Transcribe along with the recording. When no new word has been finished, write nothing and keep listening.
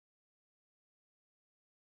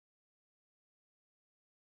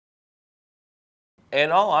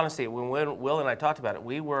In all honesty, when Will and I talked about it,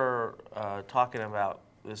 we were talking about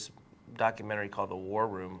this documentary called The War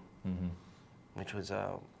Room, which was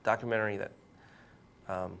a documentary that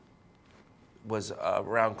was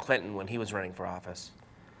around Clinton when he was running for office,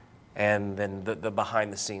 and then the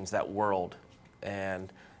behind the scenes, that world,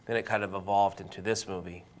 and then it kind of evolved into this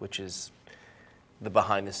movie, which is the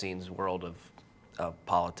behind the scenes world of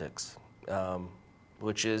politics,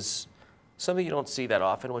 which is something you don't see that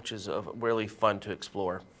often, which is really fun to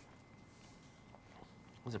explore. It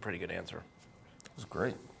was a pretty good answer. It was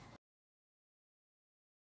great.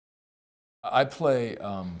 I play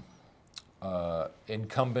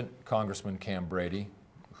incumbent Congressman Cam Brady,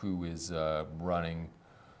 who is running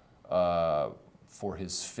for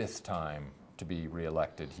his 5th time to be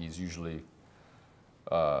reelected. He's usually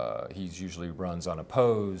runs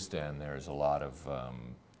unopposed, and there's a lot of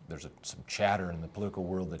some chatter in the political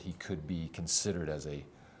world that he could be considered as a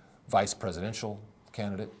vice presidential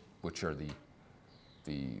candidate, which are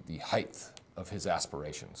the height of his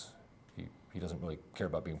aspirations. He doesn't really care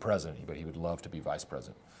about being president, but he would love to be vice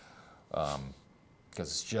president, because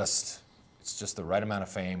it's just the right amount of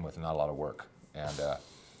fame with not a lot of work,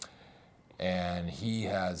 and he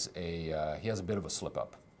has a bit of a slip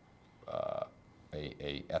up,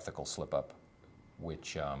 a ethical slip up,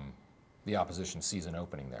 which the opposition sees an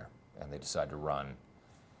opening there, and they decide to run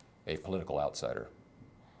a political outsider,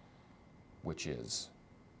 which is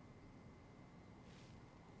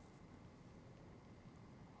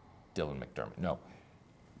Dylan McDermott. No,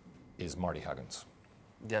 is Marty Huggins.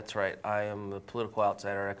 That's right. I am the political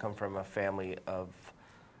outsider. I come from a family of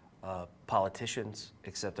politicians,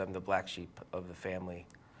 except I'm the black sheep of the family.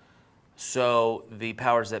 So the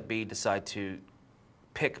powers that be decide to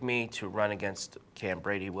pick me to run against Cam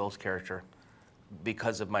Brady, Will's character,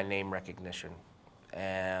 because of my name recognition.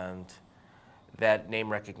 And that name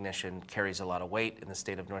recognition carries a lot of weight in the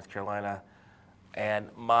state of North Carolina. And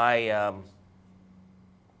my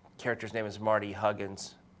character's name is Marty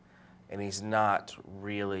Huggins, and he's not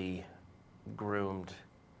really groomed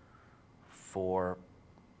for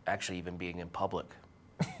actually even being in public.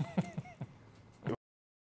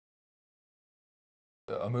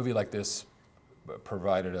 A movie like this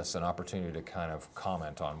provided us an opportunity to kind of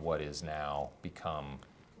comment on what is now become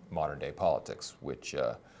modern day politics, which,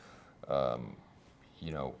 you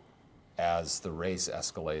know, as the race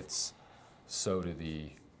escalates, so do the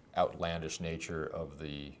outlandish nature of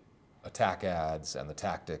the attack ads and the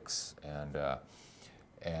tactics, and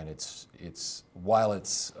it's while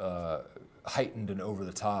it's heightened and over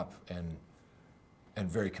the top and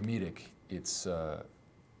very comedic, it's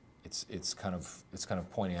kind of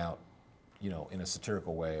pointing out, you know, in a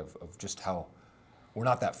satirical way of just how we're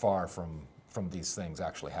not that far from these things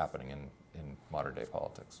actually happening in modern day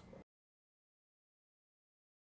politics.